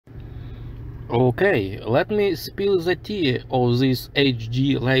Okay, let me spill the tea of this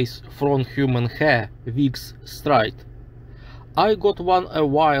HD Lace Front human hair Wigs straight. I got one a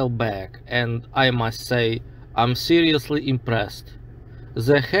while back and I must say I'm seriously impressed.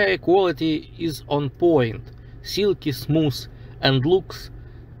 The hair quality is on point, silky smooth, and looks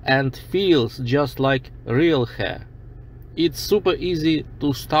and feels just like real hair. It's super easy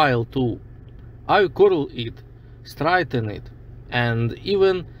to style too. I curl it, straighten it, and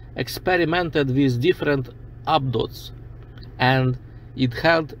even experimented with different updots, and it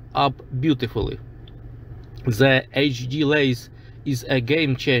held up beautifully. The HD lace is a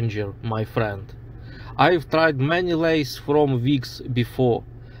game changer, my friend. I've tried many lace from Wigs before,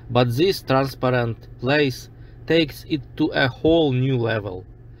 but this transparent lace takes it to a whole new level.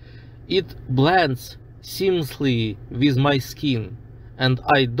 It blends seamlessly with my skin, and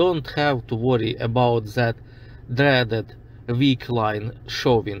I don't have to worry about that dreaded wig line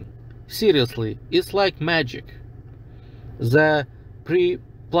showing. Seriously, it's like magic. The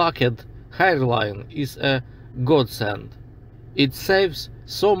pre-plucked hairline is a godsend. It saves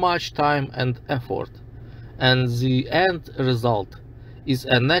so much time and effort, and the end result is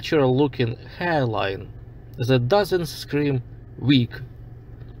a natural looking hairline that doesn't scream wig.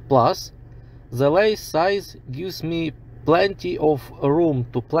 Plus, the lace size gives me plenty of room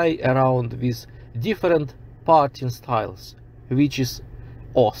to play around with different parting styles, which is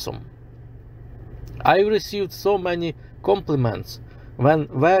awesome. I received so many compliments when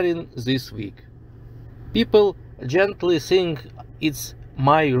wearing this wig. People gently think it's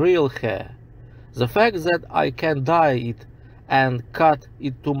my real hair. The fact that I can dye it and cut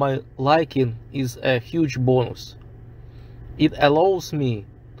it to my liking is a huge bonus. It allows me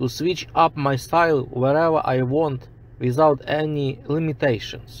to switch up my style wherever I want without any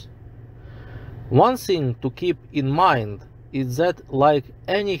limitations. One thing to keep in mind is that, like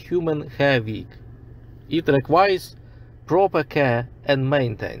any human hair wig, it requires proper care and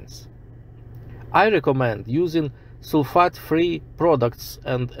maintenance. I recommend using sulfate-free products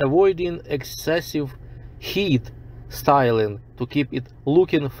and avoiding excessive heat styling to keep it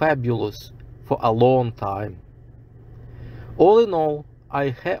looking fabulous for a long time. All in all,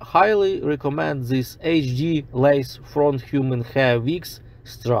 I highly recommend this HD Lace Front human hair wigs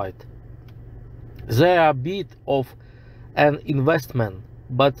straight. They are a bit of an investment,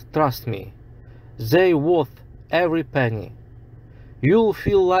 but trust me, they're worth every penny. You'll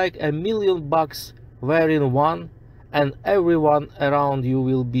feel like $1,000,000 wearing one, and everyone around you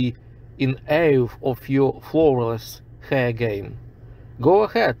will be in awe of your flawless hair game. Go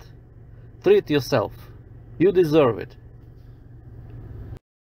ahead, treat yourself. You deserve it.